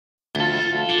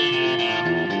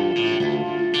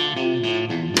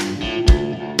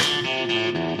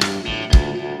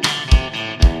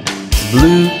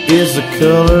is the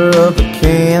color of the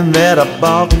can that I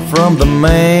bought from the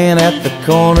man at the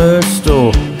corner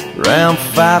store. Around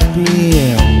 5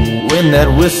 p.m. when that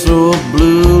whistle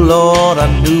blew, Lord, I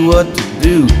knew what to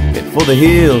do. Head for the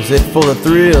hills, head for the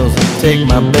thrills, and take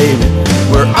my baby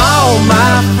where all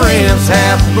my friends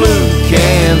have blue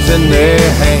cans in their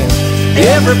hands.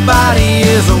 Everybody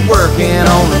is working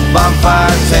on the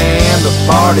bonfire tan. The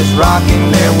party's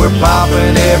rocking and we're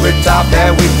popping every top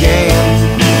that we can.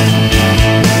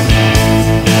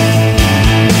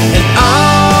 And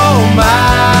all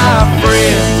my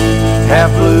friends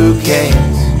have blue cans.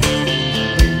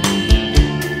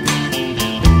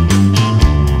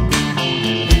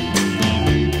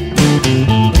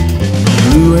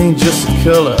 Blue ain't just the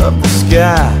color of the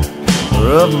sky or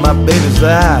of my baby's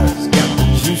eyes. Got the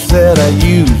juice that I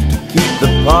use to keep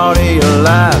the party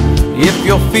alive. If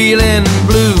you're feeling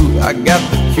blue, I got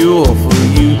the cure for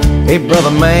you. Hey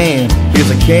brother man,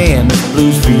 here's a can, this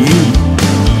blue's for you.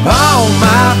 All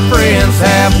my friends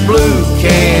have blue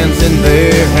cans in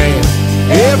their hands.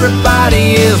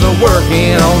 Everybody is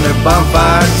working on their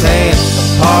bonfire tan.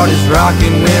 The party's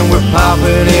rocking when we're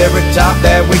popping every top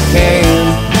that we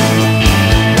can.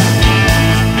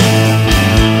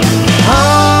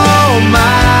 All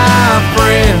my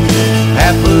friends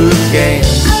have blue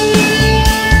cans.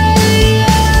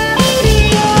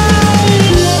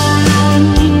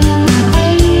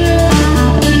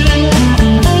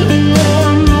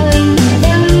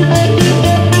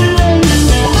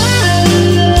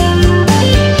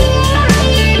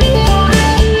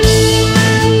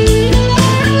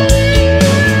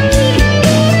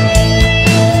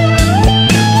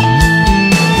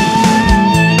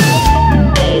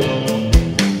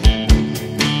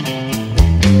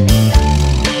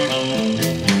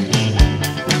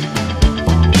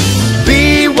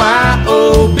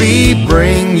 BYOB,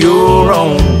 bring your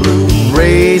own blue.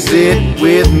 Raise it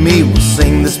with me, we'll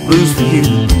sing this blues for you.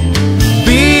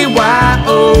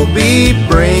 BYOB,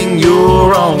 bring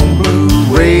your own blue.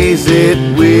 Raise it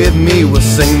with me, we'll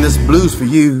sing this blues for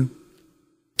you.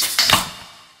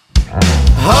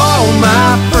 All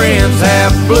my friends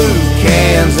have blue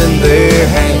cans in their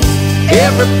hands.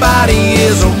 Everybody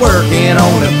is working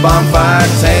on a bonfire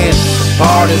tan. The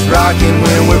party's rocking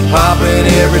when we're popping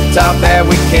every top that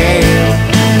we can.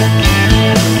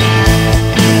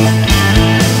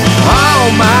 All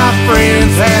my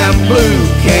friends have blue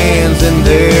cans in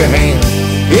their hands.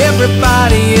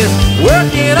 Everybody is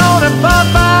working on a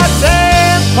bonfire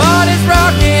tan. The party's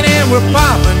rocking and we're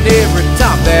popping every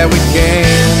top that we can.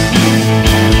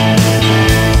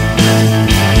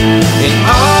 And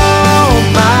all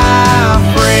my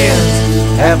friends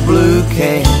have blue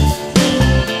cans.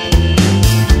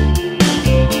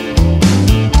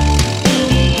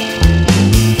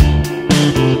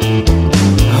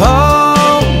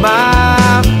 All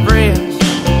my friends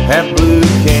have blue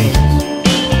cans.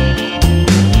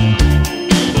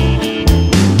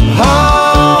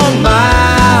 All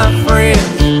my friends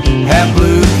have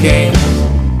blue cans.